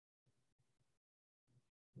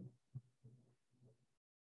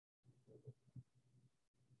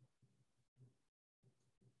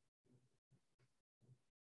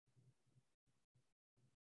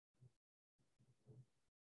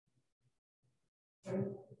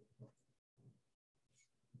Good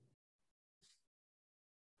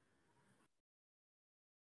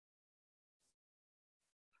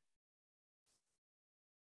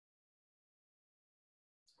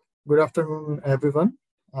afternoon, everyone.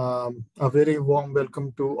 A very warm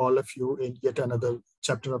welcome to all of you in yet another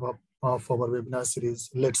chapter of our webinar series,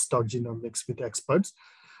 Let's Talk Genomics with Experts.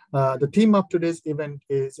 The theme of today's event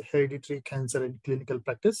is hereditary cancer in clinical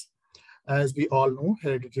practice. As we all know,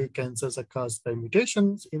 hereditary cancers are caused by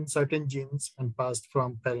mutations in certain genes and passed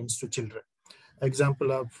from parents to children.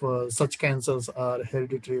 Example of such cancers are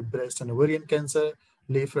hereditary breast and ovarian cancer,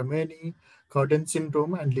 Leigh-Fraumeni, Cowden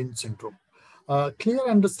syndrome, and Lynch syndrome. A clear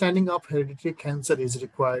understanding of hereditary cancer is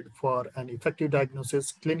required for an effective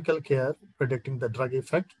diagnosis, clinical care, predicting the drug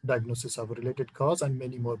effect, diagnosis of related cause, and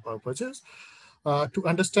many more purposes. To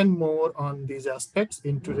understand more on these aspects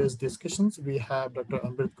in today's discussions, we have Dr.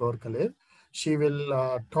 Amrit Kaur Kaler. She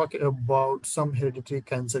will talk about some hereditary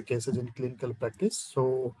cancer cases in clinical practice.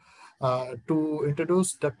 So to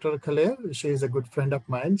introduce Dr. Kaler, she is a good friend of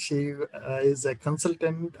mine. She is a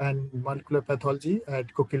consultant and molecular pathology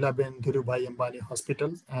at Kokilaben Dhirubhai Ambani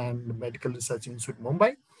Hospital and Medical Research Institute,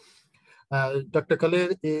 Mumbai. Dr.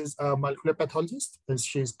 Kaler is a molecular pathologist, and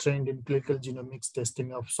she is trained in clinical genomics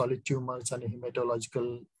testing of solid tumors and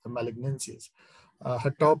hematological malignancies.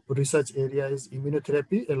 Her top research area is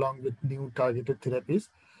immunotherapy along with new targeted therapies.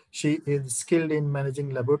 She is skilled in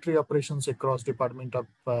managing laboratory operations across Department of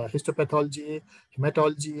Histopathology,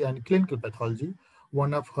 Hematology, and Clinical Pathology.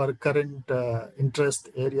 One of her current interest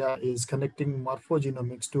area is connecting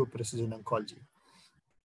morphogenomics to precision oncology.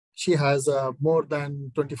 She has more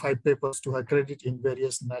than 25 papers to her credit in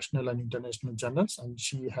various national and international journals, and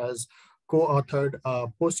she has co-authored a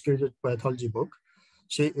postgraduate pathology book.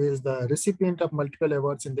 She is the recipient of multiple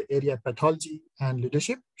awards in the area of pathology and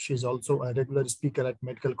leadership. She is also a regular speaker at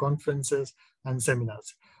medical conferences and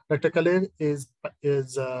seminars. Dr. Kaler is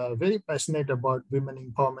very passionate about women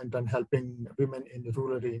empowerment and helping women in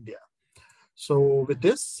rural India. So with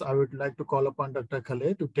this, I would like to call upon Dr.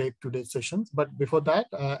 Kaler to take today's sessions. But before that,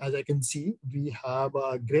 as I can see, we have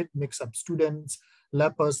a great mix of students,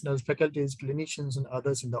 lab personnel, faculties, clinicians, and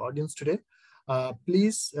others in the audience today.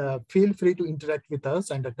 Please feel free to interact with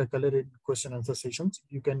us and Dr. Kaler in question and answer sessions.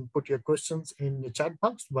 You can put your questions in the chat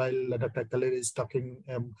box while Dr. Kaler is talking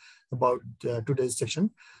about today's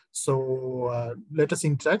session. So let us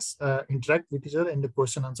interact with each other in the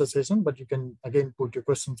question answer session, but you can again put your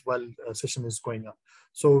questions while session is going on.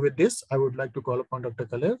 So with this, I would like to call upon Dr.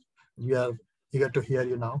 Kaler. We are eager to hear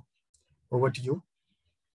you now. Over to you.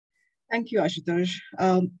 Thank you, Ashutosh.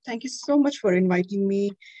 Thank you so much for inviting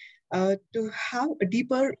me to have a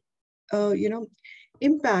deeper,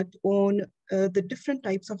 impact on the different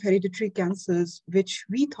types of hereditary cancers, which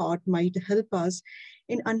we thought might help us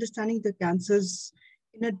in understanding the cancers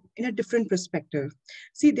in a different perspective.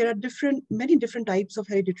 See, there are many different types of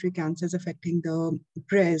hereditary cancers affecting the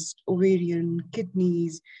breast, ovarian,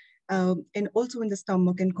 kidneys, and also in the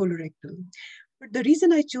stomach and colorectal. But the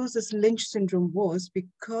reason I chose this Lynch syndrome was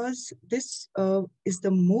because this is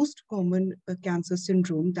the most common cancer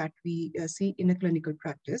syndrome that we see in a clinical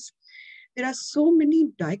practice. There are so many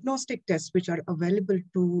diagnostic tests which are available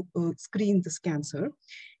to screen this cancer.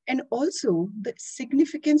 And also the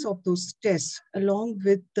significance of those tests along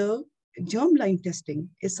with the germline testing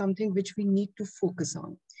is something which we need to focus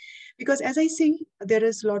on. Because as I see, there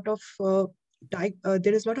is a lot of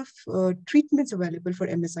treatments available for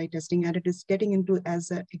MSI testing, and it is getting into as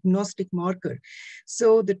an agnostic marker.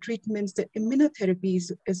 So the treatments, the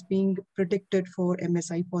immunotherapies is being predicted for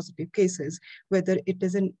MSI positive cases, whether it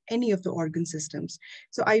is in any of the organ systems.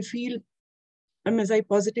 So I feel MSI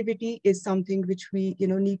positivity is something which we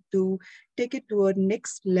need to take it to a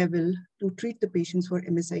next level to treat the patients for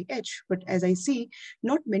MSI-H. But as I see,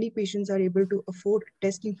 not many patients are able to afford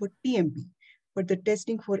testing for TMB, but the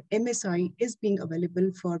testing for MSI is being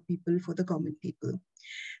available for people, for the common people.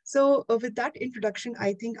 So with that introduction,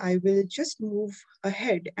 I think I will just move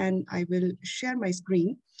ahead and I will share my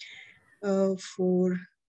screen for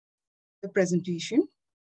the presentation.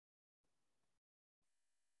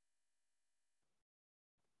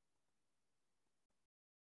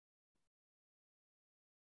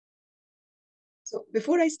 So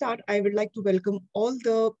before I start, I would like to welcome all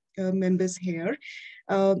the members here,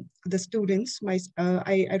 the students. I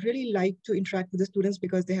really like to interact with the students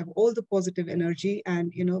because they have all the positive energy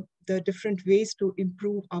and the different ways to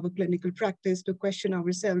improve our clinical practice, to question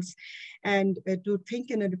ourselves, and to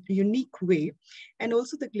think in a unique way. And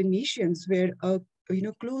also the clinicians, where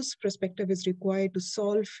close perspective is required to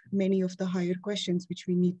solve many of the higher questions which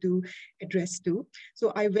we need to address to.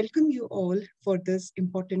 So I welcome you all for this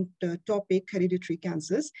important topic, hereditary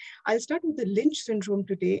cancers. I'll start with the Lynch syndrome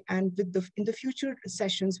today, and in the future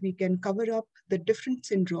sessions, we can cover up the different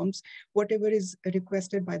syndromes, whatever is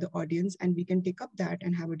requested by the audience, and we can take up that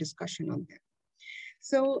and have a discussion on that.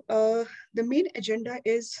 So the main agenda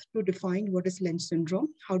is to define what is Lynch syndrome,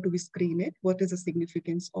 how do we screen it, what is the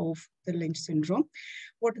significance of the Lynch syndrome,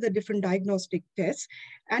 what are the different diagnostic tests,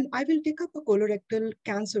 and I will take up a colorectal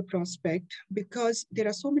cancer prospect because there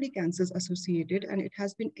are so many cancers associated and it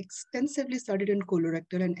has been extensively studied in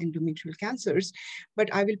colorectal and endometrial cancers, but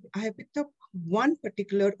I have picked up one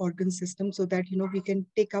particular organ system so that we can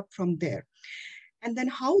take up from there. And then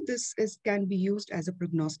how this can be used as a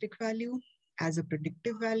prognostic value, as a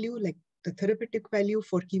predictive value, like the therapeutic value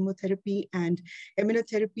for chemotherapy and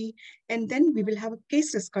immunotherapy. And then we will have a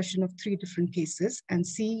case discussion of 3 different cases and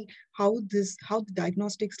see how the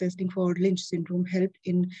diagnostics testing for Lynch syndrome helped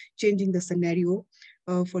in changing the scenario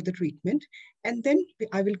for the treatment. And then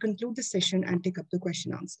I will conclude the session and take up the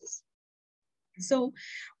question answers. So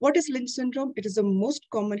what is Lynch syndrome? It is the most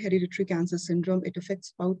common hereditary cancer syndrome. It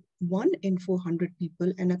affects about 1 in 400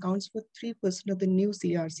 people and accounts for 3% of the new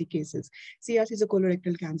CRC cases. CRC is a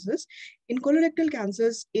colorectal cancers. In colorectal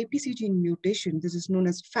cancers, APC gene mutation, this is known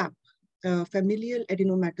as FAP, familial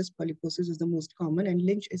adenomatous polyposis is the most common, and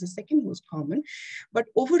Lynch is the second most common. But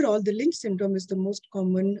overall, the Lynch syndrome is the most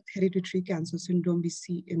common hereditary cancer syndrome we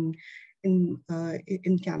see in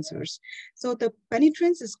cancers. So the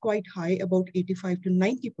penetrance is quite high, about 85 to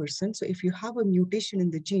 90%. So if you have a mutation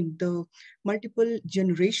in the gene, the multiple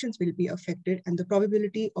generations will be affected and the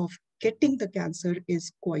probability of getting the cancer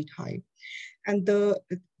is quite high. And the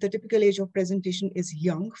typical age of presentation is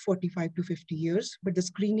young, 45 to 50 years, but the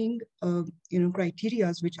screening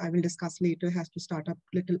criteria, which I will discuss later, has to start up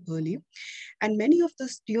a little early. And many of the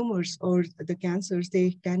tumors or the cancers,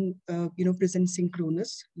 they can present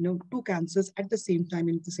synchronous, 2 cancers at the same time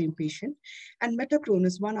in the same patient, and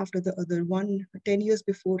metachronous, one after the other, one 10 years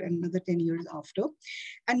before and another 10 years after.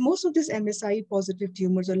 And most of these MSI positive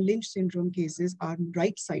tumors or Lynch syndrome cases are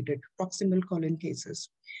right-sided proximal colon cases.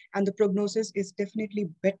 And the prognosis is definitely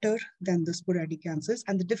better than the sporadic cancers.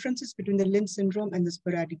 And the differences between the Lynch syndrome and the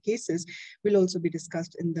sporadic cases will also be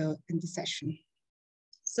discussed in the session.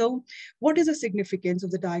 So what is the significance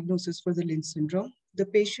of the diagnosis for the Lynch syndrome? The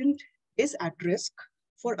patient is at risk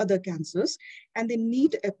for other cancers and they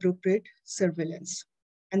need appropriate surveillance.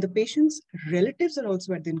 And the patient's relatives are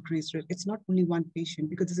also at the increased risk. It's not only one patient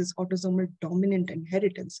because this is autosomal dominant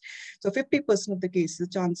inheritance. So 50% of the cases,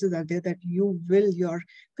 chances are there that your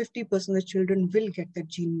 50% of the children will get that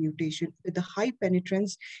gene mutation. With the high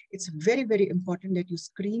penetrance, it's very, very important that you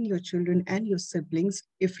screen your children and your siblings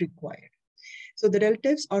if required. So the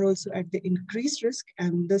relatives are also at the increased risk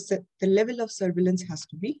and the level of surveillance has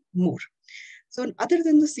to be more. So other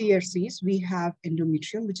than the CRCs, we have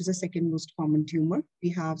endometrium, which is the second most common tumor. We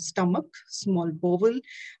have stomach, small bowel,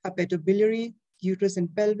 hepatobiliary, uterus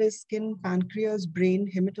and pelvis, skin, pancreas, brain,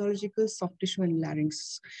 hematological, soft tissue, and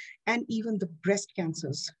larynx, and even the breast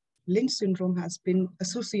cancers. Lynch syndrome has been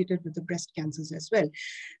associated with the breast cancers as well.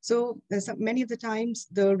 So many of the times,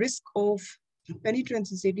 the risk of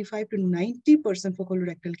penetrance is 85 to 90% for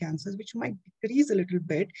colorectal cancers, which might decrease a little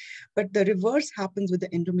bit, but the reverse happens with the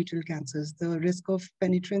endometrial cancers. The risk of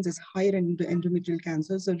penetrance is higher in the endometrial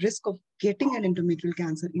cancers. The risk of getting an endometrial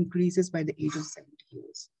cancer increases by the age of 70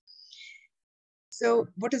 years. So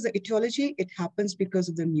what is the etiology? It happens because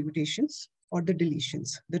of the mutations or the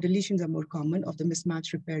deletions. The deletions are more common of the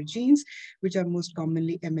mismatch repair genes, which are most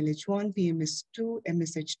commonly MLH1, PMS2,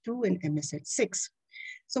 MSH2, and MSH6.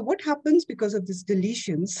 So what happens because of these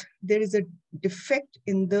deletions? There is a defect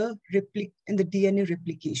in the DNA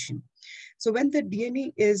replication. So when the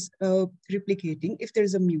DNA is replicating, if there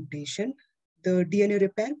is a mutation, the DNA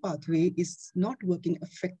repair pathway is not working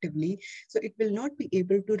effectively. So it will not be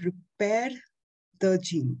able to repair the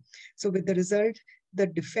gene. So with the result, the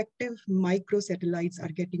defective microsatellites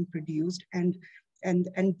are getting produced and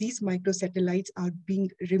these microsatellites are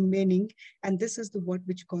remaining, and this is the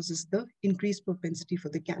which causes the increased propensity for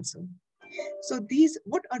the cancer. So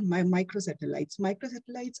what are microsatellites?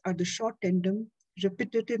 Microsatellites are the short tandem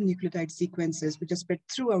repetitive nucleotide sequences which are spread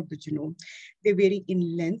throughout the genome. They vary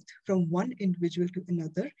in length from one individual to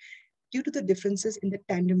another due to the differences in the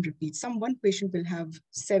tandem repeats. One patient will have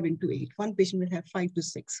 7 to 8, one patient will have 5 to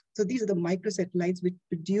 6. So these are the microsatellites which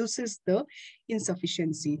produces the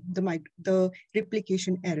insufficiency, the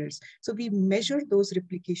replication errors. So we measure those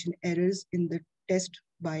replication errors in the test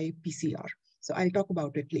by PCR. So I'll talk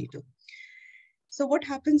about it later. So what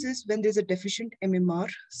happens is when there's a deficient MMR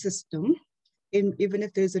system, even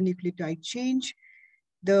if there's a nucleotide change,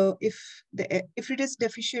 if it is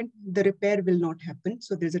deficient, the repair will not happen.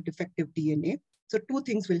 So there's a defective DNA. So two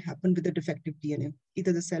things will happen with the defective DNA.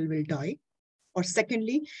 Either the cell will die, or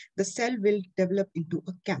secondly, the cell will develop into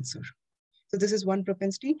a cancer. So this is one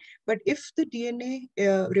propensity. But if the DNA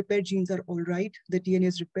repair genes are all right, the DNA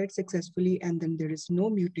is repaired successfully, and then there is no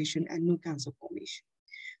mutation and no cancer formation.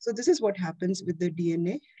 So this is what happens with the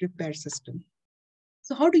DNA repair system.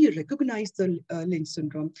 So how do you recognize the Lynch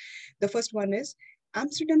syndrome? The first one is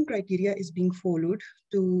Amsterdam criteria is being followed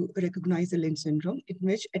to recognize the Lynch syndrome, in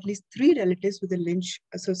which at least 3 relatives with a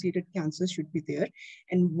Lynch-associated cancer should be there,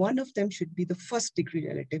 and one of them should be the first-degree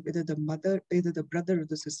relative, either the mother, either the brother or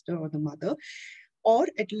the sister or the mother, or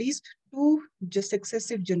at least 2 just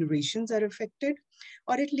successive generations are affected,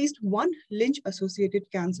 or at least 1 Lynch-associated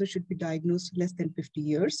cancer should be diagnosed less than 50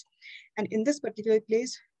 years. And in this particular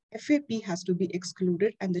case, FAP has to be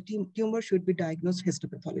excluded and the tumor should be diagnosed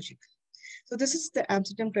histopathologically. So this is the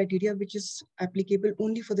Amsterdam criteria, which is applicable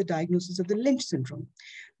only for the diagnosis of the Lynch syndrome.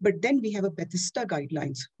 But then we have a Bethesda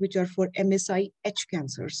guidelines, which are for MSI-H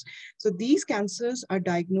cancers. So these cancers are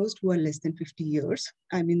diagnosed who are less than 50 years.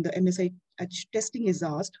 I mean, the MSI-H testing is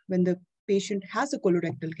asked when the patient has a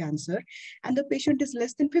colorectal cancer and the patient is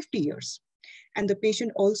less than 50 years. And the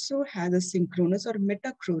patient also has a synchronous or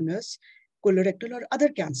metachronous colorectal or other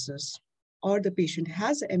cancers, or the patient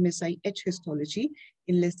has MSI-H histology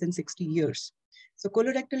in less than 60 years. So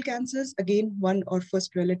colorectal cancers, again, 1 or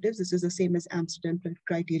first relatives, this is the same as Amsterdam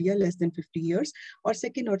criteria, less than 50 years, or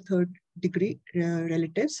second or third degree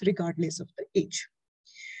relatives, regardless of the age.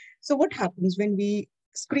 So what happens when we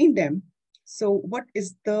screen them? So what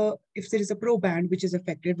is if there is a proband which is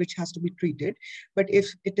affected, which has to be treated, but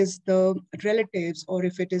if it is the relatives or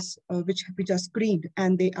if it is which are screened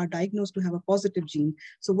and they are diagnosed to have a positive gene,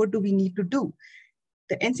 so what do we need to do?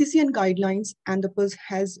 The NCCN guidelines and the PERS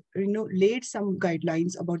has laid some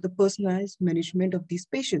guidelines about the personalized management of these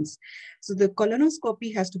patients. So the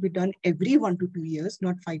colonoscopy has to be done every 1 to 2 years,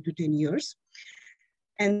 not 5 to 10 years.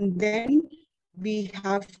 And then we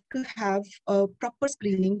have to have a proper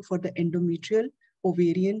screening for the endometrial,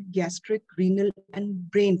 ovarian, gastric, renal, and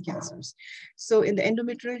brain cancers. So in the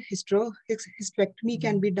endometrial, hysterectomy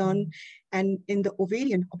can be done. And in the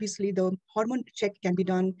ovarian, obviously the hormone check can be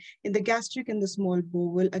done. In the gastric and the small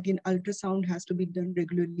bowel, again, ultrasound has to be done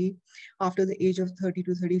regularly after the age of 30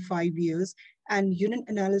 to 35 years. And urine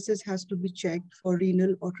analysis has to be checked for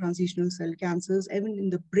renal or transitional cell cancers. Even in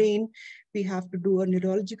the brain, we have to do a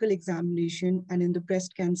neurological examination. And in the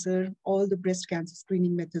breast cancer, all the breast cancer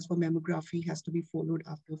screening methods for mammography has to be followed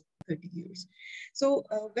after 30 years. So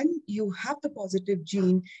when you have the positive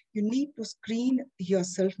gene, you need to screen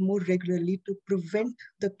yourself more regularly to prevent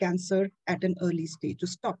the cancer at an early stage, to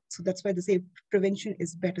stop. So that's why they say prevention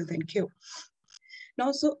is better than cure.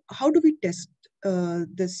 Now, so how do we test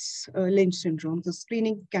this Lynch syndrome? The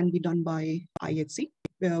screening can be done by IHC,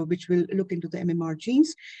 which will look into the MMR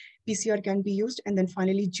genes. PCR can be used, and then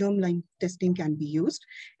finally germline testing can be used.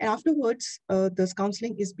 And afterwards, this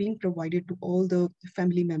counseling is being provided to all the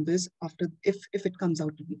family members after if it comes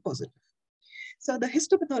out to be positive. So the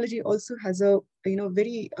histopathology also has a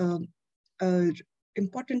very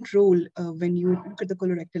important role when you look at the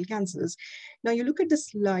colorectal cancers. Now you look at the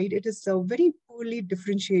slide, it is very poorly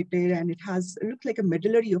differentiated and it has looked like a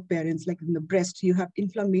medullary appearance, like in the breast, you have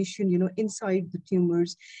inflammation, inside the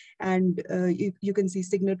tumors, and you can see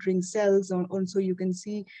signet ring cells, or also you can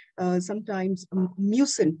see sometimes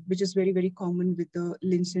mucin, which is very, very common with the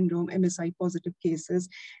Lynch syndrome, MSI positive cases,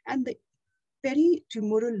 and the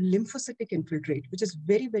peritumoral lymphocytic infiltrate, which is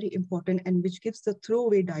very, very important and which gives the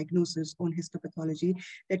throwaway diagnosis on histopathology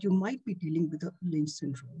that you might be dealing with a Lynch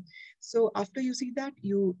syndrome. So after you see that,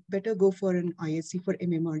 you better go for an IHC for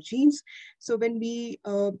MMR genes. So when we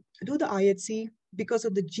do the IHC, because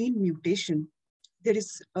of the gene mutation, there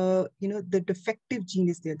is, the defective gene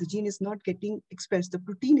is there. The gene is not getting expressed. The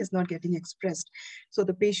protein is not getting expressed. So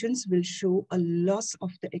the patients will show a loss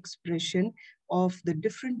of the expression of the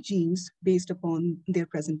different genes based upon their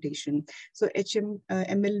presentation. So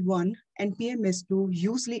ML1 and PMS2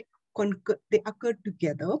 usually they occur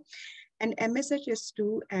together, and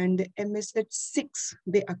MSH2 and MSH6,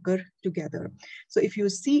 they occur together. So if you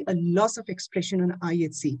see a loss of expression on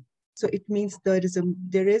IHC, so it means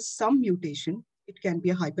there is some mutation. It can be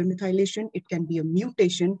a hypermethylation, it can be a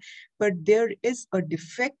mutation, but there is a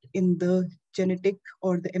defect in the genetic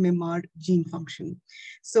or the MMR gene function.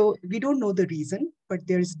 So we don't know the reason, but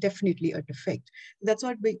there is definitely a defect. That's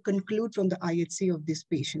what we conclude from the IHC of these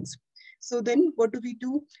patients. So then what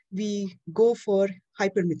do? We go for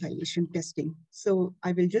hypermethylation testing. So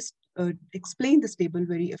I will just explain this table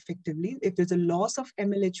very effectively. If there's a loss of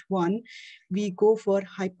MLH1, we go for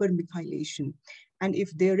hypermethylation. And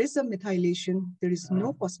if there is a methylation, there is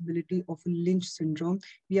no possibility of a Lynch syndrome.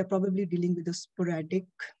 We are probably dealing with a sporadic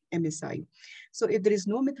MSI. So if there is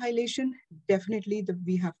no methylation, definitely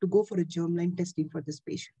we have to go for a germline testing for these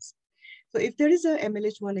patients. So if there is a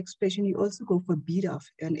MLH1 expression, you also go for BRAF.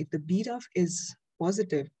 And if the BRAF is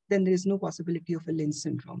positive, then there is no possibility of a Lynch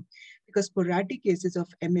syndrome, because sporadic cases of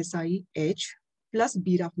MSI-H plus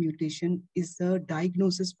BRAF mutation is a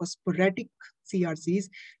diagnosis for sporadic CRCs,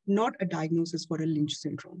 not a diagnosis for a Lynch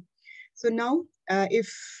syndrome. So now,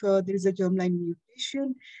 if there is a germline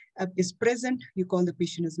mutation is present, you call the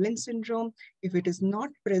patient as Lynch syndrome. If it is not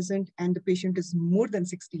present and the patient is more than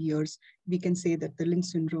 60 years, we can say that the Lynch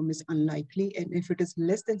syndrome is unlikely. And if it is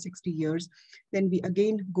less than 60 years, then we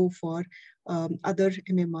again go for other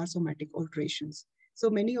MMR somatic alterations. So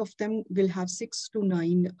many of them will have 6 to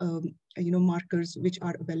 9 markers which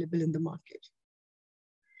are available in the market.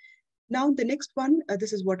 Now, the next one,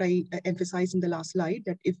 this is what I emphasized in the last slide,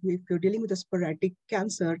 that if you're dealing with a sporadic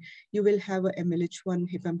cancer, you will have a MLH1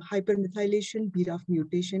 hypermethylation, BRAF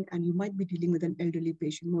mutation, and you might be dealing with an elderly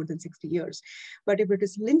patient more than 60 years. But if it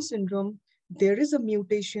is Lynch syndrome, there is a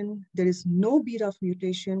mutation, there is no BRAF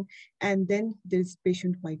mutation, and then this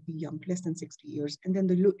patient might be young, less than 60 years. And then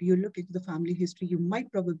you look into the family history, you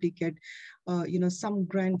might probably get, some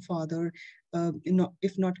grandfather,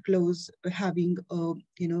 if not close, having,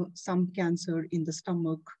 some cancer in the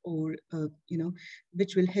stomach, or,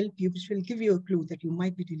 which will help you, which will give you a clue that you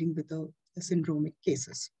might be dealing with the syndromic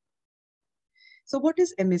cases. So what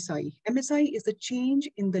is MSI? MSI is the change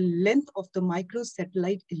in the length of the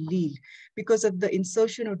microsatellite allele because of the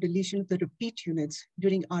insertion or deletion of the repeat units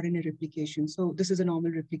during RNA replication. So this is a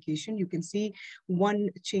normal replication. You can see one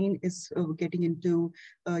chain is getting into,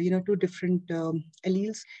 2 different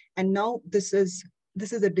alleles. And now this is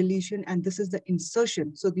a deletion and this is the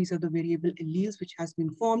insertion. So these are the variable alleles which has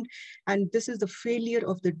been formed. And this is the failure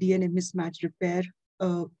of the DNA mismatch repair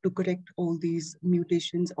to correct all these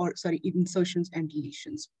mutations, or insertions and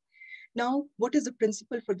deletions. Now, what is the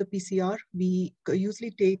principle for the PCR? We usually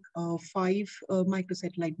take 5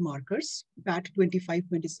 microsatellite markers, BAT 25,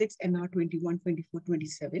 26, NR 21, 24,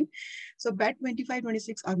 27. So BAT 25,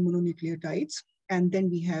 26 are mononucleotides. And then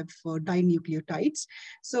we have dinucleotides.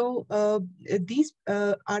 So these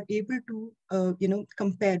are able to,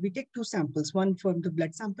 compare. We take 2 samples, one from the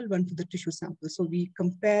blood sample, one for the tissue sample. So we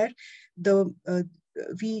compare the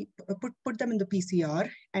we put them in the PCR,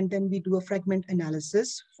 and then we do a fragment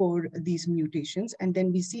analysis for these mutations. And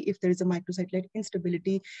then we see if there is a microsatellite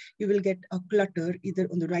instability, you will get a clutter either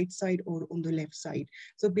on the right side or on the left side.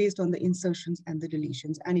 So based on the insertions and the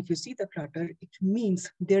deletions. And if you see the clutter, it means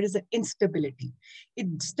there is an instability.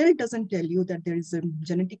 It still doesn't tell you that there is a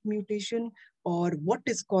genetic mutation or what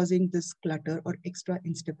is causing this clutter or extra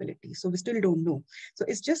instability. So we still don't know. So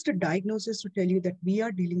it's just a diagnosis to tell you that we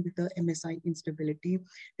are dealing with the MSI instability.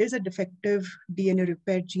 There's a defective DNA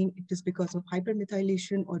repair gene. It is because of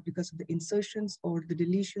hypermethylation or because of the insertions or the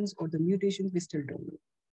deletions or the mutations. We still don't know.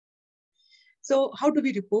 So how do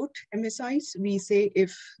we report MSIs? We say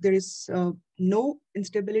if there is no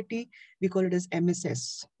instability, we call it as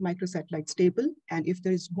MSS, microsatellite stable. And if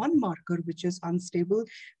there is one marker which is unstable,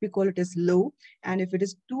 we call it as low. And if it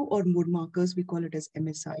is 2 or more markers, we call it as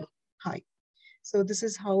MSI, high. So this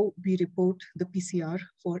is how we report the PCR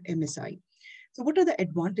for MSI. So what are the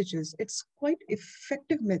advantages? It's quite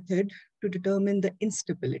effective method to determine the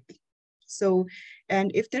instability. So, and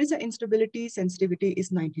if there is an instability, sensitivity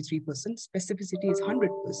is 93%, specificity is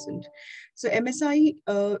 100%. So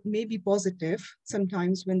MSI may be positive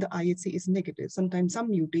sometimes when the IHC is negative. Sometimes some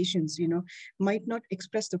mutations, might not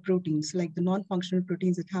express the proteins, like the non-functional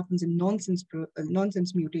proteins that happens in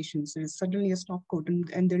nonsense mutations. There is suddenly a stop codon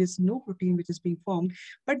and there is no protein which is being formed,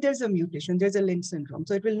 but there's a mutation, there's a Lynch syndrome.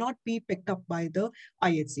 So it will not be picked up by the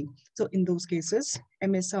IHC. So in those cases,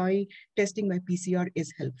 MSI testing by PCR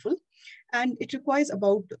is helpful. And it requires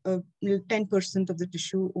about 10% of the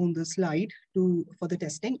tissue on the slide for the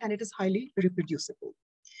testing, and it is highly reproducible.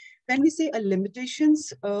 When we say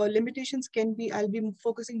limitations can be, I'll be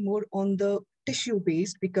focusing more on the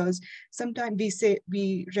tissue-based, because sometimes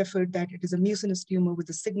we refer that it is a mucinous tumor with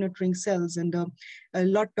the signet ring cells, and a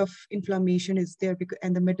lot of inflammation is there,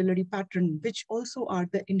 and the medullary pattern, which also are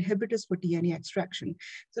the inhibitors for DNA extraction.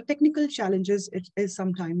 So technical challenges is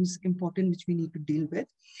sometimes important, which we need to deal with.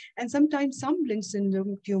 And sometimes some Lynch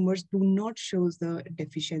syndrome tumors do not show the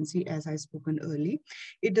deficiency, as I spoken early.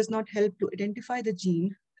 It does not help to identify the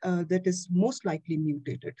gene that is most likely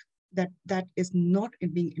mutated. that is not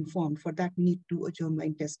being informed. For that, we need to do a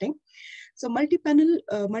germline testing. So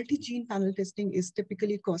multi-gene panel testing is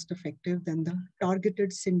typically cost-effective than the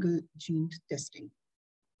targeted single gene testing.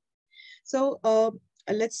 So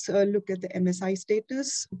let's look at the MSI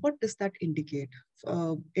status. What does that indicate?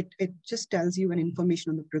 It just tells you an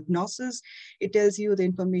information on the prognosis. It tells you the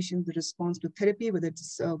information, the response to therapy, whether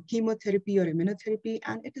it's chemotherapy or immunotherapy,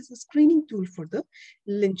 and it is a screening tool for the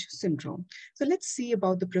Lynch syndrome. So let's see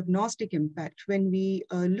about the prognostic impact when we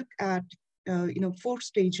look at 4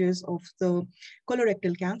 stages of the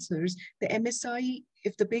colorectal cancers. The MSI,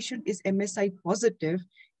 if the patient is MSI positive,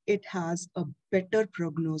 it has a better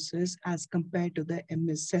prognosis as compared to the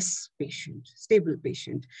MSS patient, stable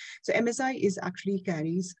patient. So MSI is actually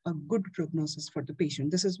carries a good prognosis for the patient.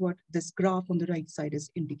 This is what this graph on the right side is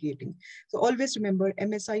indicating. So always remember,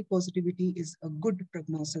 MSI positivity is a good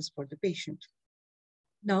prognosis for the patient.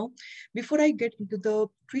 Now, before I get into the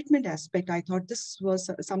treatment aspect, I thought this was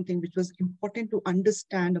something which was important to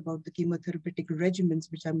understand about the chemotherapeutic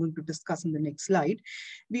regimens, which I'm going to discuss in the next slide.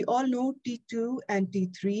 We all know T2 and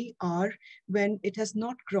T3 are when it has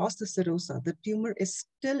not crossed the serosa. The tumor is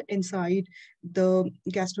still inside the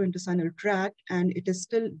gastrointestinal tract and it is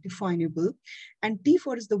still definable. And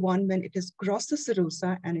T4 is the one when it has crossed the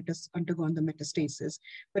serosa and it has undergone the metastasis.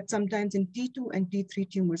 But sometimes in T2 and T3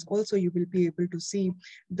 tumors also, you will be able to see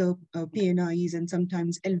the PNIs and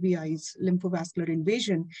sometimes LVIs, lymphovascular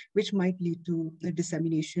invasion, which might lead to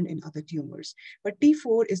dissemination in other tumors. But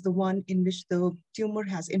T4 is the one in which the tumor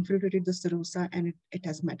has infiltrated the serosa and it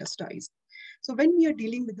has metastasized. So when we are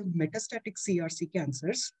dealing with the metastatic CRC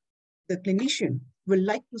cancers, the clinician will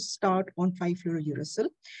like to start on 5-fluorouracil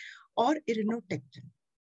or irinotecan.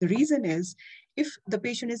 The reason is, if the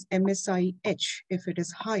patient is MSI-H, if it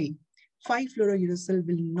is high, 5-fluorouracil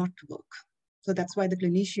will not work. So that's why the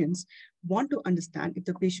clinicians want to understand if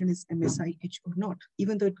the patient is MSI-H or not,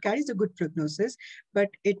 even though it carries a good prognosis, but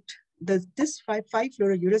this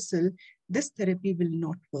 5-fluorouracil, this therapy will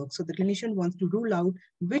not work. So the clinician wants to rule out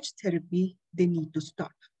which therapy they need to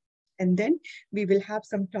start. And then we will have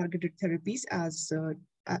some targeted therapies as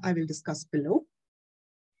I will discuss below.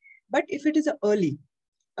 But if it is early,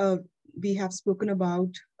 we have spoken about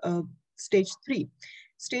stage 3.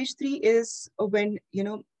 Stage 3 is when,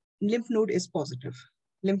 lymph node is positive.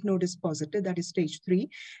 Lymph node is positive, that is stage 3.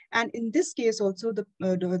 And in this case also, the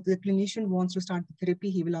clinician wants to start the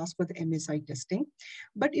therapy, he will ask for the MSI testing.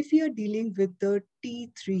 But if we are dealing with the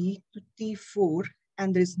T3 to T4,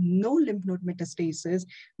 and there is no lymph node metastasis,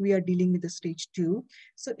 we are dealing with the stage 2.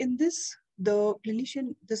 So in this, the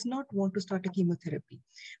clinician does not want to start a chemotherapy,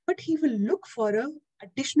 but he will look for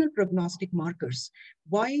additional prognostic markers.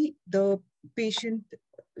 Why the patient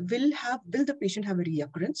will the patient have a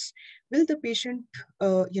reoccurrence? Will the patient,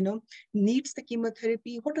 needs the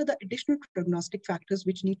chemotherapy? What are the additional prognostic factors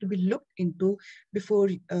which need to be looked into before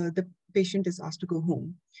the patient is asked to go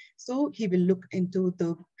home? So he will look into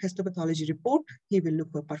the histopathology report. He will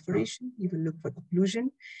look for perforation. He will look for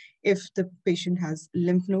occlusion. If the patient has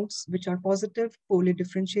lymph nodes which are positive, poorly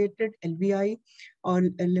differentiated, LVI, or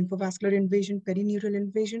lymphovascular invasion, perineural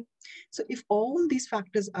invasion. So if all these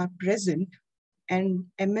factors are present, and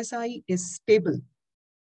MSI is stable,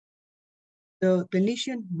 the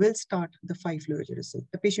clinician will start the 5-fluorouracil.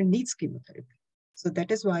 The patient needs chemotherapy. So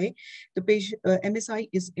that is why the patient, MSI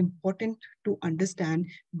is important to understand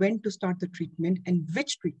when to start the treatment and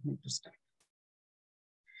which treatment to start.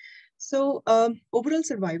 So overall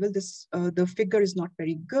survival, the figure is not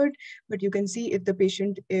very good, but you can see if the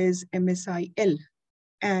patient is MSI-L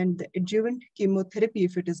and the adjuvant chemotherapy,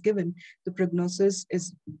 if it is given, the prognosis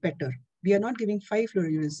is better. We are not giving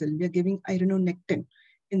 5-fluorouracil, we are giving irononectin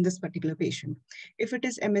in this particular patient. If it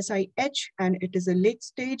is MSI-H and it is a late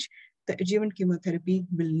stage, the adjuvant chemotherapy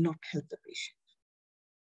will not help the patient.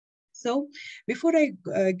 So before I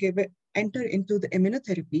enter into the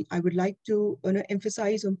immunotherapy, I would like to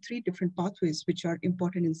emphasize on 3 different pathways which are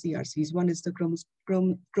important in CRCs. One is the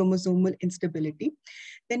chromosomal instability.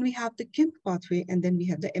 Then we have the KIMP pathway, and then we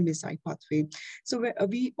have the MSI pathway. So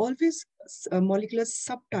we always molecular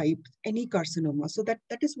subtype any carcinoma. So that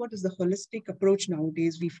is what is the holistic approach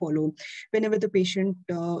nowadays we follow. Whenever the patient,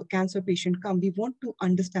 cancer patient come, we want to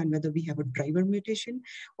understand whether we have a driver mutation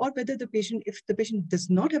or whether the patient, if the patient does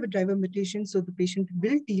not have a driver mutation, so the patient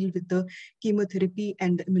will deal with the chemotherapy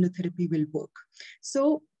and the immunotherapy will work.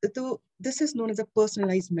 So this is known as a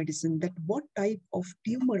personalized medicine, that what type of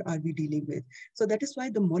tumor are we dealing with. So that is why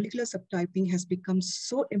the molecular subtyping has become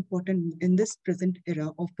so important in this present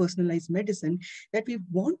era of personalized medicine, that we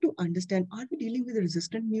want to understand, are we dealing with a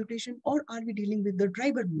resistant mutation or are we dealing with the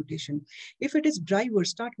driver mutation? If it is driver,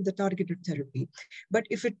 start with the targeted therapy. But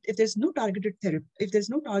if there's no targeted therapy, if there's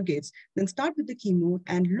no targets, then start with the chemo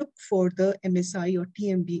and look for the MSI or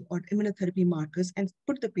TMB or immunotherapy markers and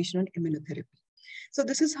put the patient on immunotherapy. So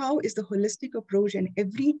this is how is the holistic approach, and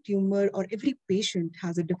every tumor or every patient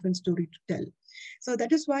has a different story to tell. So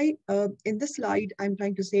that is why in this slide, I'm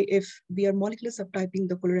trying to say, if we are molecular subtyping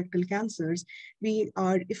the colorectal cancers,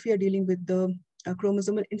 if we are dealing with the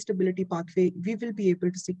chromosomal instability pathway, we will be able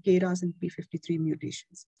to see KRAS and P53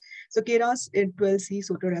 mutations. So KRAS in 12C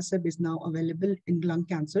sotorasib is now available in lung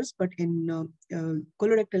cancers, but in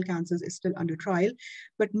colorectal cancers is still under trial.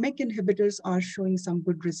 But MEK inhibitors are showing some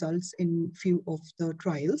good results in few of the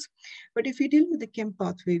trials. But if we deal with the KEM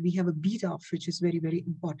pathway, we have a BRAF, which is very, very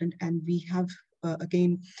important. And we have,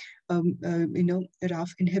 again,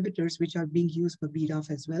 RAF inhibitors, which are being used for BRAF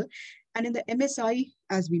as well. And in the MSI,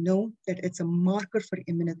 as we know, that it's a marker for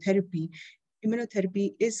immunotherapy.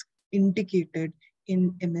 Immunotherapy is indicated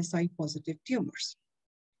in MSI positive tumors.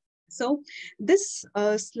 So this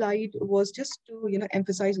slide was just to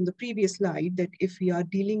emphasize on the previous slide that if we are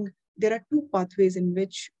dealing, there are two pathways in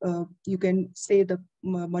which you can say the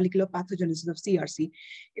molecular pathogenesis of CRC.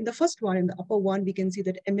 In the first one, in the upper one, we can see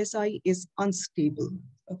that MSI is unstable,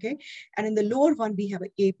 okay? And in the lower one, we have an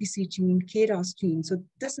APC gene, KRAS gene. So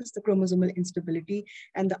this is the chromosomal instability.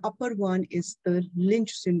 And the upper one is the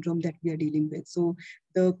Lynch syndrome that we are dealing with. So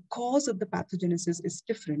the cause of the pathogenesis is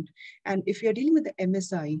different. And if you're dealing with the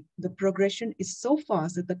MSI, the progression is so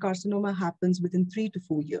fast that the carcinoma happens within 3 to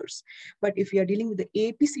 4 years. But if you are dealing with the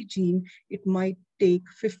APC gene, it might take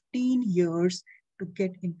 15 years to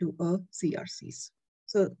get into a CRCs.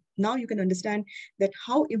 So now you can understand that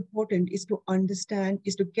how important is to understand,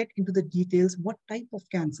 is to get into the details, what type of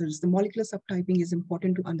cancers. The molecular subtyping is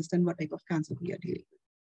important to understand what type of cancer we are dealing with.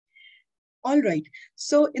 All right,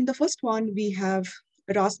 so in the first one, we have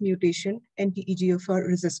RAS mutation, anti-EGFR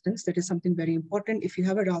resistance. That is something very important. If you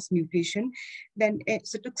have a RAS mutation, then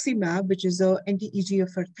cetuximab, which is an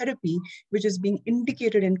anti-EGFR therapy, which is being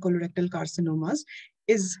indicated in colorectal carcinomas,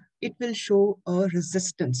 it will show a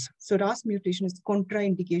resistance. So RAS mutation is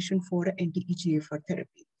contraindication for anti-EGFR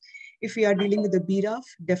therapy. If we are dealing with the BRAF,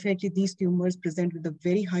 definitely these tumors present with a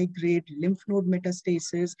very high grade lymph node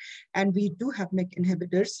metastasis, and we do have MEK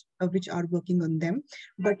inhibitors which are working on them,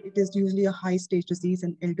 but it is usually a high stage disease,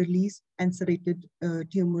 and elderly and serrated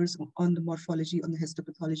tumors on the morphology, on the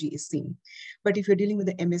histopathology is seen. But if you're dealing with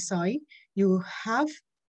the MSI, you have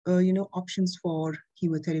options for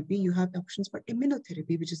chemotherapy, you have options for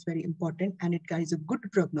immunotherapy, which is very important, and it carries a good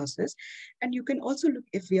prognosis. And you can also look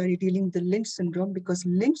if we are dealing with the Lynch syndrome, because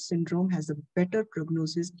Lynch syndrome has a better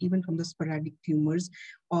prognosis even from the sporadic tumors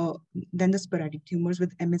than the sporadic tumors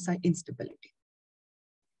with MSI instability.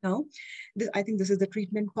 Now, I think this is the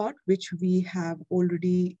treatment part, which we have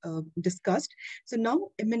already discussed. So now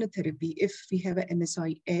immunotherapy, if we have a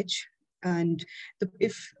MSI-H, and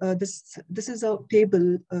this is a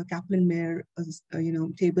table, Kaplan-Meier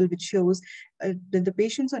table, which shows that the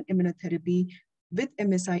patients on immunotherapy with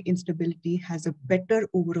MSI instability has a better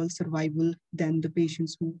overall survival than the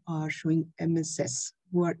patients who are showing MSS,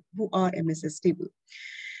 who are MSS stable.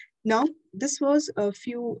 Now, this was a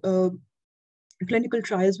few clinical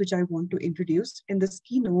trials which I want to introduce. In this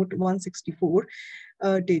keynote 164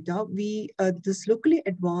 data, this locally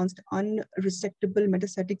advanced unresectable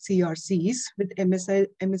metastatic CRCs with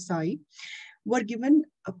MSI were given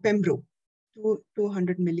a Pembro,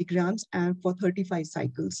 200 milligrams, and for 35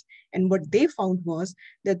 cycles. And what they found was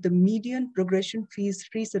that the median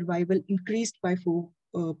progression-free survival increased by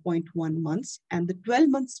 4.1 months, and the 12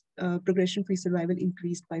 months progression-free survival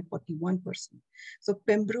increased by 41%. So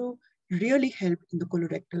Pembro really helped in the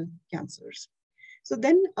colorectal cancers. So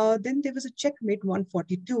then there was a checkmate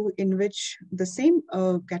 142 in which the same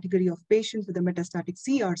category of patients with the metastatic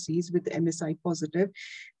CRCs with the MSI positive,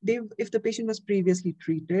 if the patient was previously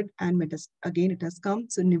treated and again it has come,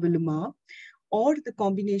 so nivolumab or the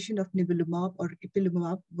combination of nivolumab or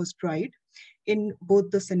ipilimumab was tried in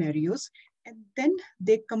both the scenarios, and then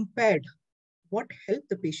they compared what helped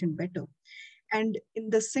the patient better. And in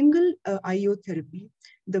the single IO therapy,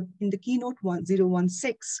 in the keynote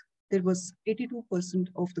 1016, there was 82%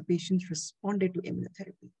 of the patients responded to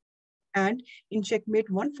immunotherapy. And in checkmate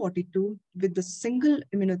 142, with the single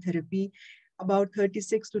immunotherapy, about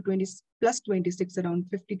 36 to 20 plus 26, around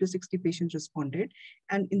 50 to 60 patients responded.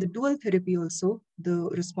 And in the dual therapy also, the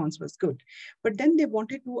response was good. But then they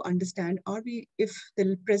wanted to understand, if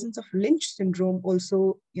the presence of Lynch syndrome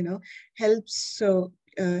also, helps,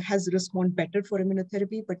 has respond better for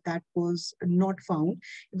immunotherapy, but that was not found.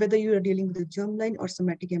 Whether you are dealing with a germline or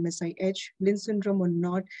somatic MSI-H, Lynch syndrome or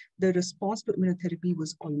not, the response to immunotherapy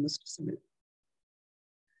was almost similar.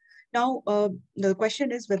 Now, the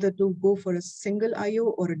question is whether to go for a single IO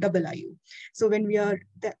or a double IO. So when we are,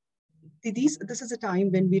 this is a time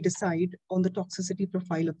when we decide on the toxicity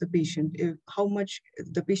profile of the patient, how much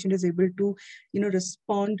the patient is able to,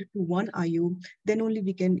 respond to one IO, then only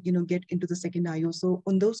we can, get into the second IO. So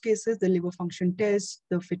on those cases, the liver function tests,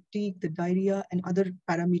 the fatigue, the diarrhea, and other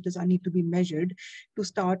parameters need to be measured to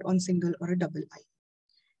start on single or a double IO.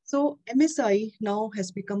 So MSI now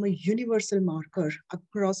has become a universal marker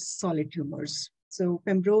across solid tumors. So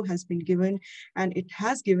Pembro has been given, and it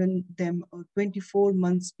has given them a 24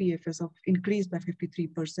 months PFS of increased by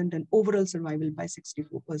 53% and overall survival by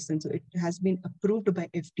 64%. So it has been approved by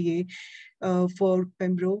FDA for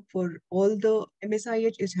Pembro. For all the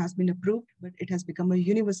MSI-H, it has been approved, but it has become a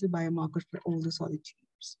universal biomarker for all the solid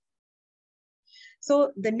tumors.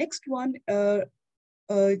 So the next one,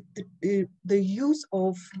 the use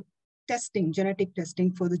of testing, genetic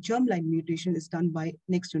testing for the germline mutation is done by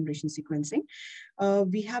next generation sequencing.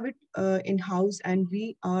 We have it in-house, and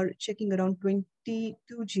we are checking around 22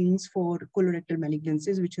 genes for colorectal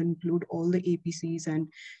malignancies, which include all the APCs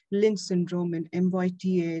and Lynch syndrome and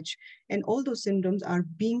MYTH, and all those syndromes are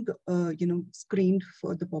being screened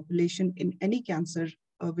for the population in any cancer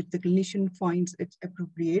which the clinician finds it's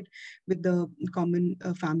appropriate with the common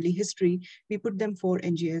family history. We put them for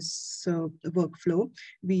NGS workflow.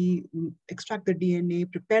 We extract the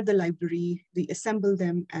DNA, prepare the library, we assemble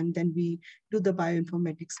them, and then we do the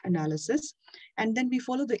bioinformatics analysis. And then we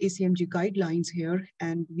follow the ACMG guidelines here,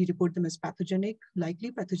 and we report them as pathogenic,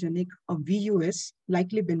 likely pathogenic, a VUS,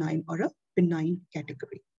 likely benign, or a benign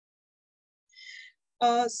category.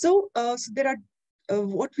 So there are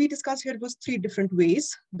what we discussed here was 3 different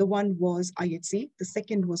ways. The one was IHC, the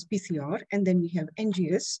second was PCR, and then we have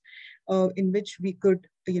NGS, in which we could,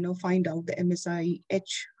 find out the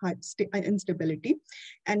MSI-H instability.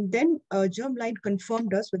 And then germline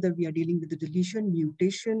confirmed us whether we are dealing with the deletion,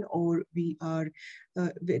 mutation, or we are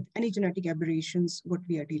with any genetic aberrations, what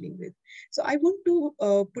we are dealing with. So I want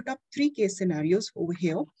to put up 3 case scenarios over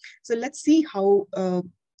here. So let's see how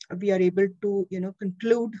we are able to,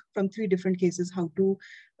 conclude from 3 different cases how to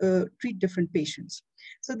treat different patients.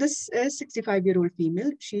 So this is 65-year-old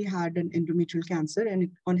female. She had an endometrial cancer,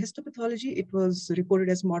 and on histopathology, it was reported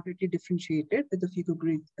as moderately differentiated with the fecal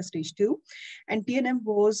grade stage 2, and TNM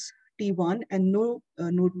was T1 and no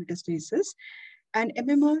node metastasis, and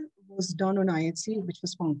MMR was done on IHC, which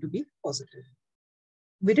was found to be positive.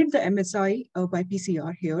 We did the MSI by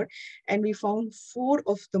PCR here, and we found 4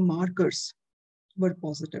 of the markers were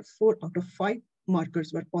positive. 4 out of 5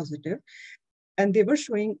 markers were positive, and they were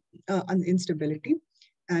showing an instability.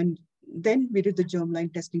 And then we did the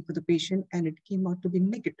germline testing for the patient, and it came out to be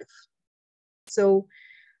negative. So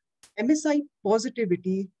MSI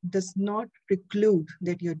positivity does not preclude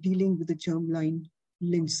that you're dealing with the germline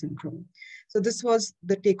Lynch syndrome. So this was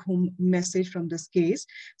the take-home message from this case.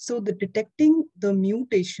 So the detecting the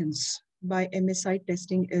mutations by MSI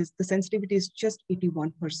testing is, the sensitivity is just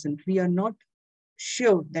 81%. We are not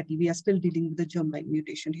sure that we are still dealing with the germline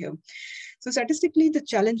mutation here. So statistically, the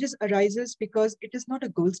challenges arises because it is not a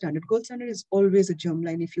gold standard. Gold standard is always a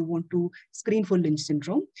germline if you want to screen for Lynch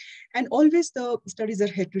syndrome. And always the studies are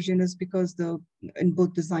heterogeneous because in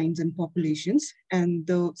both designs and populations, and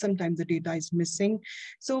sometimes the data is missing.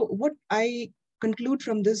 So what I conclude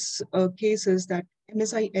from this case is that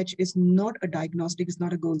MSI-H is not a diagnostic, is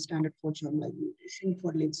not a gold standard for germline mutation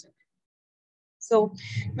for Lynch syndrome. So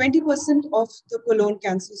 20% of the colon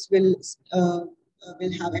cancers will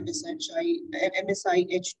have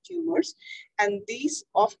MSI-H tumors. And these,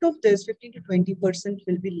 after this, 15 to 20%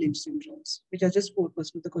 will be Lynch syndromes, which are just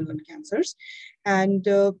 4% of the colon cancers. And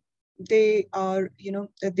they are,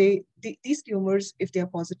 these tumors, if they are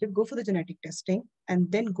positive, go for the genetic testing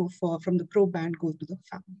and then go from the proband, go to the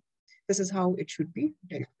family. This is how it should be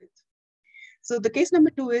dealt with. So the case number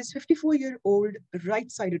 2 is 54-year-old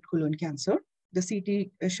right-sided colon cancer.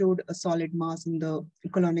 The CT showed a solid mass in the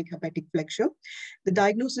colonic hepatic flexure. The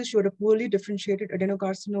diagnosis showed a poorly differentiated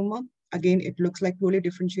adenocarcinoma. Again, it looks like poorly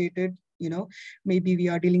differentiated, maybe we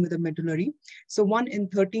are dealing with a medullary. So 1 in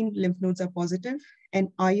 13 lymph nodes are positive, and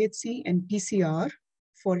IHC and PCR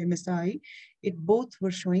for MSI, it both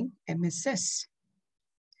were showing MSS.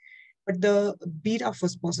 But the BRAF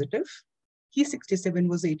was positive. He67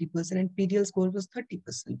 was 80% and PDL score was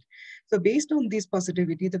 30%. So based on this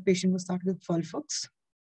positivity, the patient was started with Folfox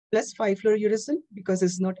plus 5-fluorouracil because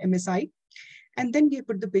it's not MSI. And then we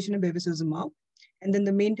put the patient on bevacizumab. And then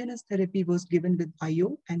the maintenance therapy was given with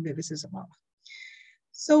IO and bevacizumab.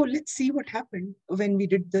 So let's see what happened when we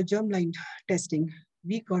did the germline testing.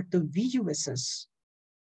 We got the VUSs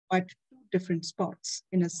at two different spots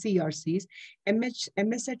in a CRCs,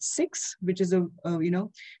 MSH6, which is a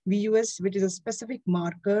VUS, which is a specific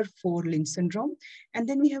marker for Lynch syndrome, and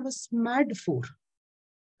then we have a SMAD4,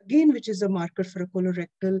 again, which is a marker for a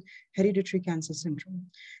colorectal hereditary cancer syndrome.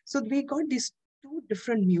 So we got these two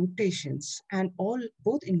different mutations, and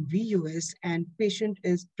both in VUS, and patient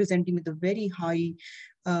is presenting with a very high,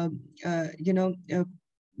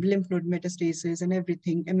 lymph node metastasis and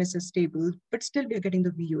everything, MSS stable, but still we are getting the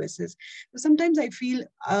VUSs. So sometimes I feel,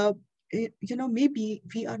 maybe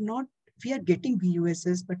we are getting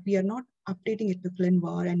VUSs, but we are not updating it to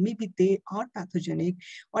ClinVar, and maybe they are pathogenic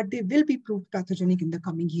or they will be proved pathogenic in the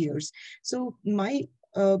coming years. So my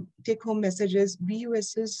take-home message is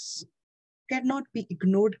VUSs cannot be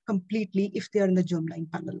ignored completely if they are in the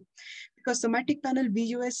germline panel. Because somatic panel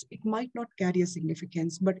VUS, it might not carry a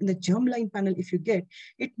significance, but in the germline panel, if you get,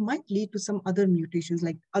 it might lead to some other mutations,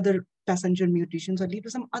 like other passenger mutations, or lead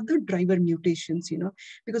to some other driver mutations,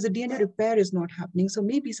 because the DNA repair is not happening. So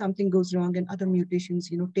maybe something goes wrong and other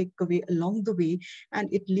mutations, take away along the way,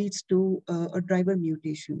 and it leads to a driver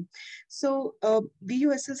mutation. So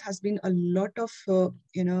VUSs has been a lot of,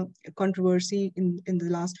 controversy in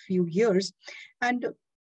the last few years. And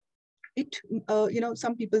it,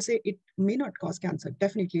 some people say it may not cause cancer.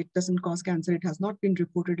 Definitely, it doesn't cause cancer. It has not been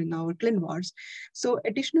reported in our ClinVars. So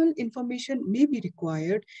additional information may be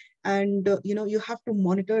required. And, you have to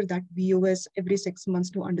monitor that VOS every 6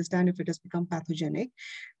 months to understand if it has become pathogenic.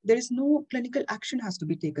 There is no clinical action has to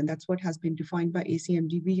be taken. That's what has been defined by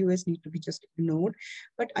ACMG. VUS need to be just ignored.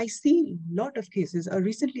 But I see a lot of cases.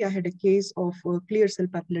 Recently, I had a case of clear cell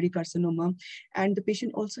papillary carcinoma, and the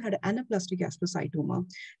patient also had anaplastic astrocytoma.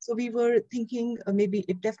 So we were thinking maybe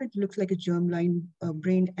it definitely looks like a germline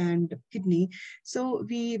brain and kidney. So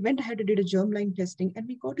we went ahead and did a germline testing, and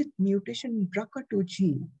we got a mutation in BRCA2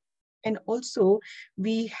 gene. And also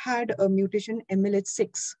we had a mutation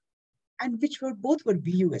MLH6, and which were both were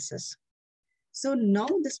VUSs. So now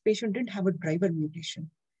this patient didn't have a driver mutation,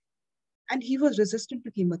 and he was resistant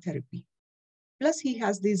to chemotherapy. Plus he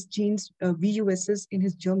has these genes, VUSs in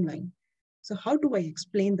his germline. So how do I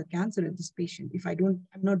explain the cancer in this patient if I'm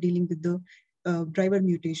not dealing with the driver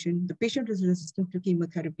mutation? The patient is resistant to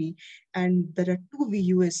chemotherapy, and there are two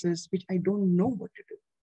VUSs which I don't know what to do.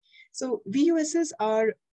 So VUSs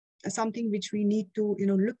are something which we need to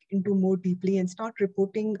look into more deeply and start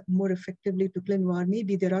reporting more effectively to ClinVar.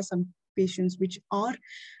 Maybe there are some patients which are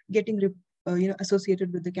getting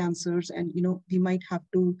associated with the cancers, and we might have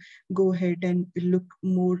to go ahead and look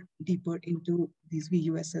more deeper into these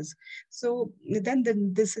VUSs. So then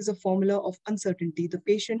this is a formula of uncertainty, the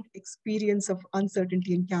patient experience of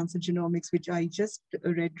uncertainty in cancer genomics, which I just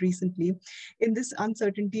read recently. In this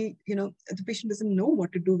uncertainty, the patient doesn't know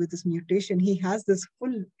what to do with this mutation. He has this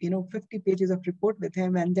full 50 pages of report with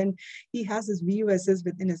him, and then he has his VUSs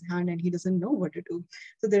within his hand, and he doesn't know what to do.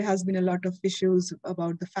 So there has been a lot of issues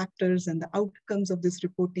about the factors and the outcomes of this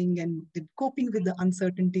reporting and the coping with the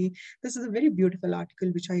uncertainty. This is a very beautiful article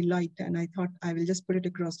which I liked, and I thought I will just put it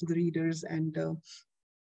across to the readers and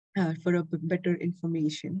for a better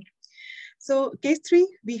information. So case 3,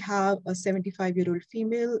 we have a 75-year-old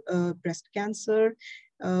female, breast cancer,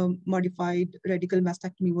 modified radical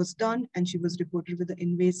mastectomy was done, and she was reported with an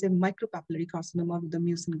invasive micropapillary carcinoma with a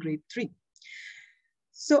mucin grade 3.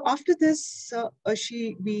 So after this,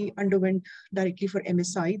 we underwent directly for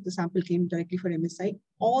MSI. The sample came directly for MSI.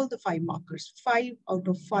 All the 5 markers, 5 out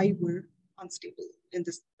of 5 were unstable in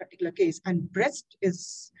this particular case. And breast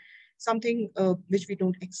is something which we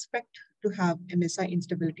don't expect to have MSI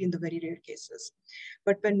instability in the very rare cases.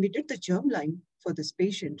 But when we did the germline for this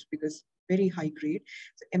patient, because very high grade,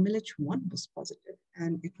 so MLH1 was positive,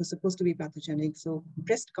 and it was supposed to be pathogenic. So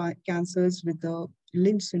breast cancers with the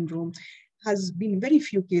Lynch syndrome has been very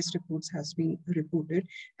few case reports has been reported.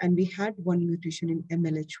 And we had one mutation in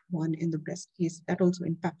MLH1 in the breast case, that also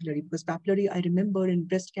in papillary, because papillary, I remember in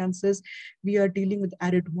breast cancers, we are dealing with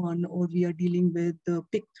ARID1 or we are dealing with the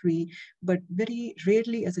PIK3, but very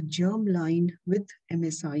rarely as a germline with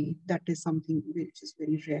MSI. That is something which is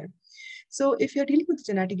very rare. So if you're dealing with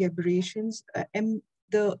genetic aberrations,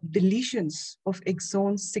 the deletions of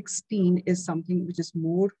exon 16 is something which is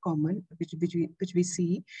more common, which we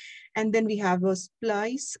see. And then we have a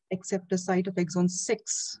splice except the site of exon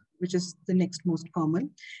 6, which is the next most common.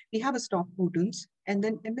 We have a stop codons, and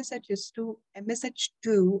then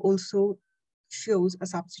MSH2 also shows a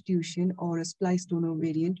substitution or a splice donor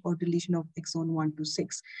variant or deletion of exon 1 to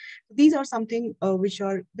 6. These are something which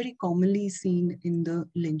are very commonly seen in the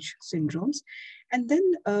Lynch syndromes. And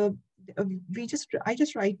then I just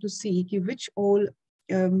tried to see which all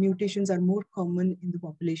mutations are more common in the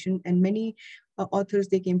population, and many authors,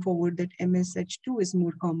 they came forward that MSH2 is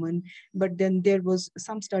more common, but then there was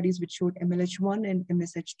some studies which showed MLH1 and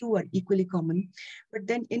MSH2 are equally common. But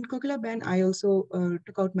then in Coquelin, I also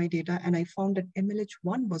took out my data, and I found that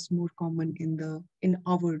MLH1 was more common in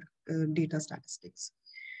our data statistics.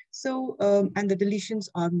 So, and the deletions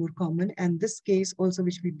are more common, and this case also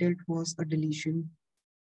which we dealt was a deletion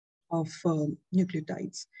of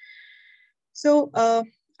nucleotides. So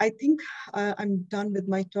I think I'm done with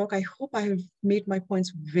my talk. I hope I have made my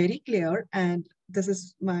points very clear, and this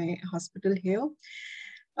is my hospital here.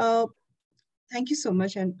 Thank you so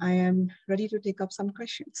much, and I am ready to take up some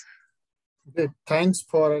questions. Okay, thanks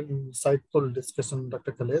for an insightful discussion,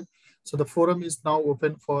 Dr. Khaled. So the forum is now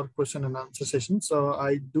open for question and answer session. So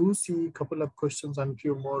I do see a couple of questions and a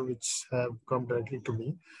few more which have come directly to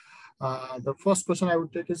me. The first question I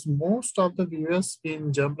would take is, most of the viewers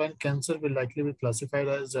in germline cancer will likely be classified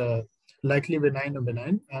as likely benign or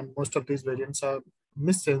benign, and most of these variants are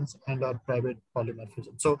missense and are private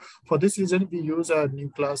polymorphism. So for this reason, we use a new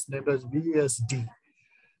class named as VSD,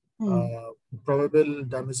 probable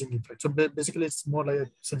damaging effect. So basically, it's more like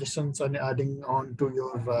suggestions and adding on to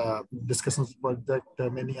your discussions, but that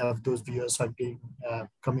many of those viewers have been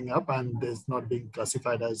coming up and is not being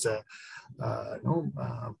classified as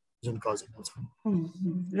causing also.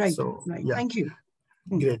 Right. So, right. Yeah. Thank you.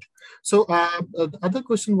 Great. So the other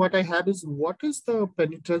question what I have is, what is the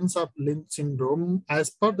penetrance of Lynch syndrome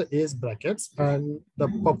as per the age brackets and the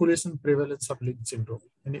population prevalence of Lynch syndrome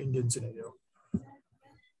in the Indian scenario?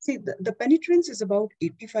 See, the penetrance is about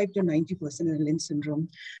 85 to 90% in Lynch syndrome.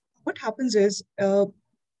 What happens is, as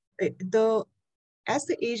the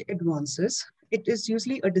age advances, it is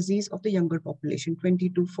usually a disease of the younger population, 20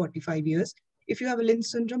 to 45 years. If you have a Lynch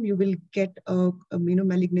syndrome, you will get a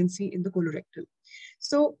malignancy in the colorectal.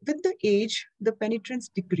 So with the age, the penetrance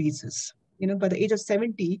decreases. By the age of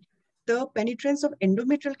 70, the penetrance of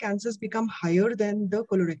endometrial cancers become higher than the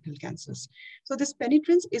colorectal cancers. So this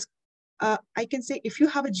penetrance is, I can say, if you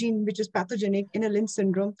have a gene which is pathogenic in a Lynch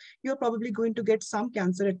syndrome, you're probably going to get some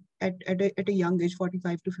cancer at a young age,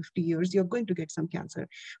 45 to 50 years, you're going to get some cancer.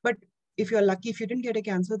 But if you're lucky, if you didn't get a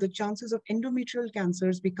cancer, the chances of endometrial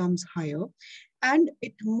cancers becomes higher, and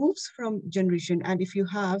it moves from generation. And if you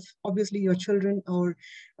have, obviously your children are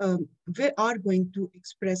going to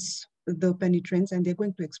express the penetrance, and they're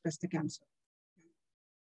going to express the cancer.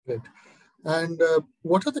 Great. And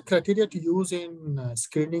what are the criteria to use in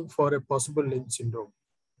screening for a possible Lynch syndrome?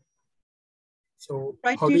 So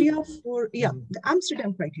criteria the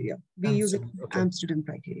Amsterdam criteria. We use it Amsterdam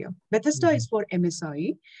criteria. Bethesda is for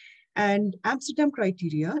MSI, and Amsterdam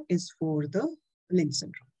criteria is for the Lynch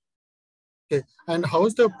syndrome. Okay, and how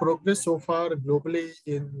is the progress so far globally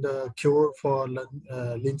in the cure for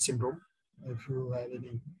Lynch syndrome? If you have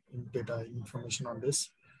any data information on this,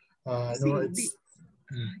 my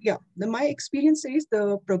experience says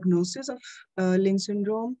the prognosis of Lynch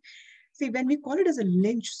syndrome. See, when we call it as a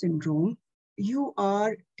Lynch syndrome, you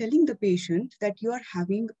are telling the patient that you are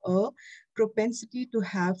having a propensity to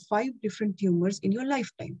have 5 different tumors in your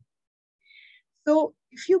lifetime. So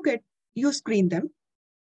if you screen them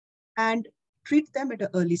and treat them at an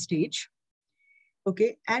early stage,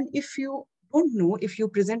 okay, and if you don't know, if you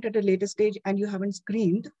present at a later stage and you haven't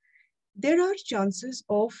screened, there are chances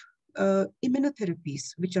of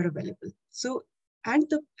immunotherapies which are available. So, and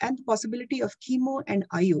the possibility of chemo and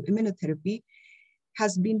IO immunotherapy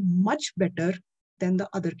has been much better than the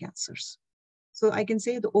other cancers. So I can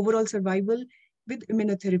say the overall survival with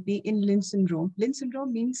immunotherapy in Lynch syndrome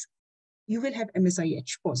means you will have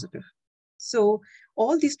MSIH positive. So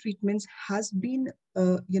all these treatments has been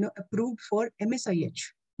approved for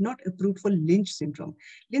MSIH, not approved for Lynch syndrome.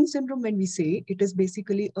 Lynch syndrome, when we say, it is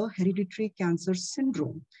basically a hereditary cancer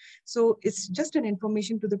syndrome. So it's just an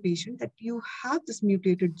information to the patient that you have this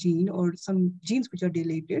mutated gene or some genes which are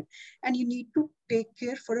deleted, and you need to take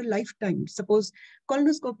care for a lifetime. Suppose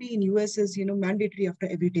colonoscopy in US is mandatory after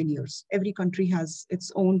every 10 years. Every country has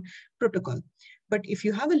its own protocol. But if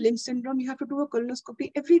you have a Lynch syndrome, you have to do a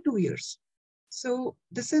colonoscopy every 2 years. So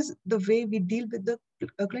this is the way we deal with the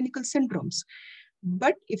clinical syndromes.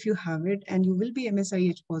 But if you have it and you will be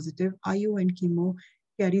MSIH positive, IO and chemo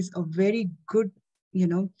carries a very good,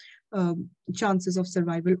 chances of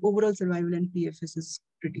survival. Overall survival and PFS is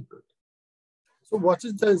pretty good. So what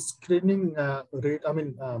is the screening rate? I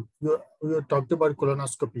mean, you talked about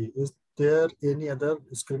colonoscopy. Is there any other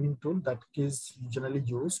screening tool that is generally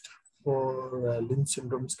used for Lynch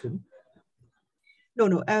syndrome screening? No,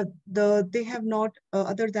 no. They have not,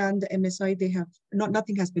 other than the MSI, they have not,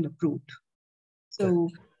 nothing has been approved. Okay. So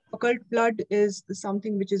occult blood is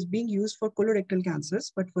something which is being used for colorectal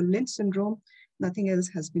cancers, but for Lynch syndrome, nothing else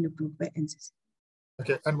has been approved by NCC.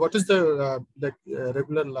 Okay, and what is the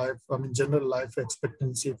regular life, I mean, general life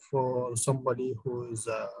expectancy for somebody who is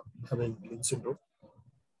having Lynch syndrome?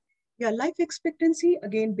 Yeah, life expectancy,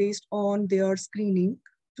 again, based on their screening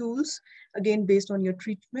tools, again, based on your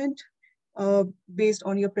treatment, based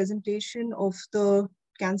on your presentation of the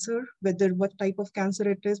cancer, whether what type of cancer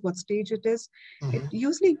it is, what stage it is. It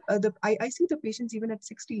usually, I see the patients even at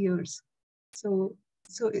 60 years. So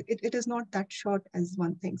it is not that short as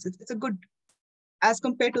one thinks. It's a good, as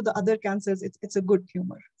compared to the other cancers, it's a good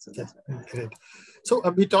tumor. So that's great. So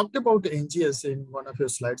we talked about NGS in one of your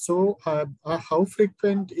slides. So how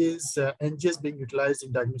frequent is NGS being utilized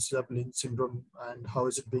in diagnosis of Lynch syndrome, and how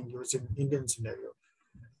is it being used in Indian scenario?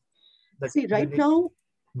 Like, see, right now,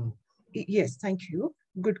 yes, thank you.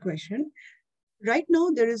 Good question. Right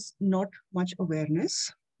now, there is not much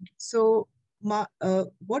awareness. So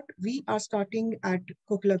what we are starting at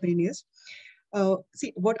Kokila Brain is,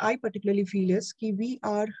 see, what I particularly feel is that we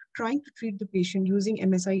are trying to treat the patient using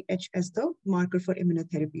MSI-H as the marker for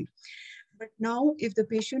immunotherapy. But now, if the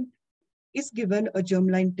patient is given a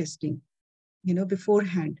germline testing,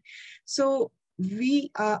 beforehand, so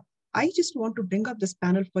I just want to bring up this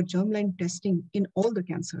panel for germline testing in all the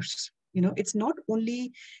cancers. It's not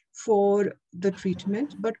only for the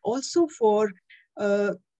treatment, but also for,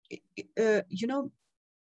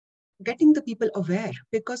 getting the people aware,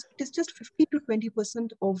 because it is just 50 to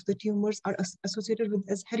 20% of the tumors are associated with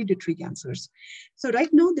as hereditary cancers. So right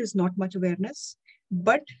now there's not much awareness,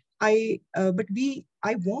 but I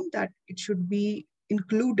want that it should be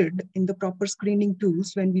included in the proper screening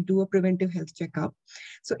tools when we do a preventive health checkup.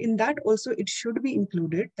 So in that also, it should be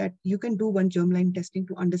included that you can do one germline testing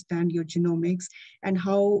to understand your genomics and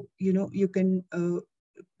how, you can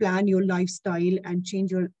plan your lifestyle and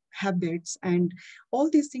change your habits, and all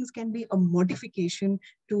these things can be a modification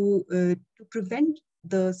to prevent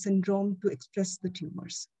the syndrome to express the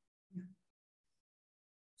tumors.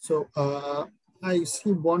 So I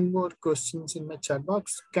see one more questions in my chat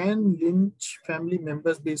box. Can Lynch family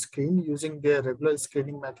members be screened using their regular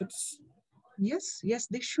screening methods? Yes,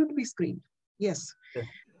 they should be screened. Yes. Okay.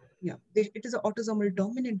 Yeah, it is an autosomal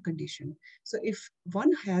dominant condition. So if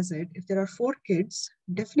one has it, if there are 4 kids,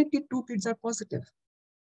 definitely 2 kids are positive.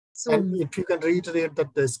 So, and if you can reiterate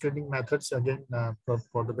that the screening methods again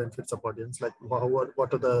for the benefits of audience, like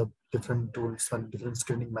what are the different tools and different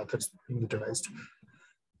screening methods being utilized?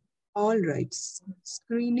 All right,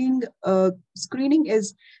 screening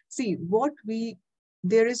is, see,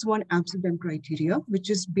 there is one Amsterdam criteria, which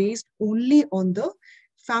is based only on the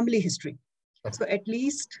family history. Okay. So at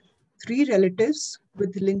least 3 relatives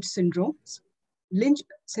with Lynch syndrome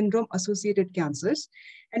associated cancers,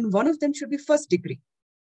 and one of them should be first degree.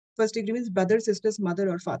 First degree means brother, sisters, mother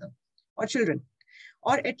or father, or children,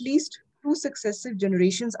 or at least 2 successive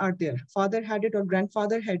generations are there. Father had it or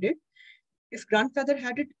grandfather had it. If grandfather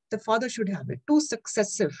had it, the father should have it. 2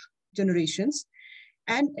 successive generations.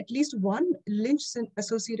 And at least one Lynch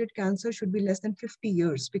associated cancer should be less than 50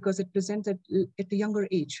 years because it presents at a younger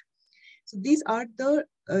age. So these are the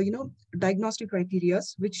diagnostic criteria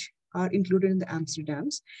which are included in the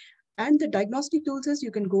Amsterdams. And the diagnostic tools is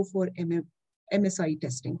you can go for MSI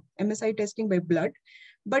testing by blood,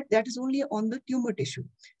 but that is only on the tumor tissue.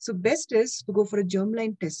 So best is to go for a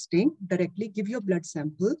germline testing directly, give your blood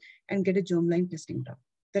sample and get a germline testing done.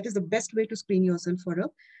 That is the best way to screen yourself for a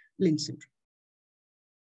Lynch syndrome.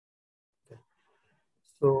 Okay.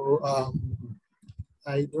 So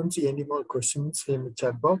I don't see any more questions in the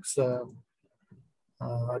chat box.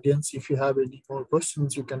 Audience, if you have any more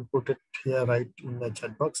questions, you can put it here right in the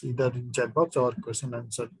chat box, either in chat box or question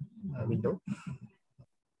answer window.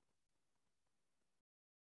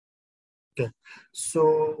 Okay,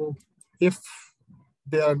 so if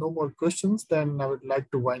there are no more questions, then I would like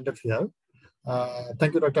to wind up here.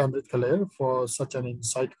 Thank you, Dr. Amrit Kalair, for such an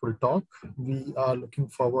insightful talk. We are looking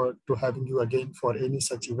forward to having you again for any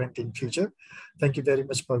such event in future. Thank you very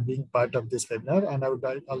much for being part of this webinar. And I would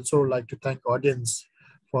also like to thank audience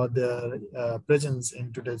for their presence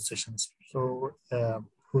in today's sessions. So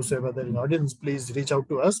whosoever there in audience, please reach out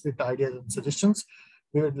to us with ideas and suggestions.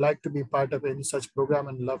 We would like to be part of any such program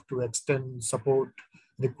and love to extend support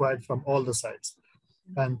required from all the sides.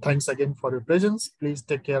 And thanks again for your presence. Please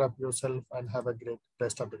take care of yourself and have a great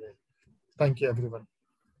rest of the day. Thank you, everyone.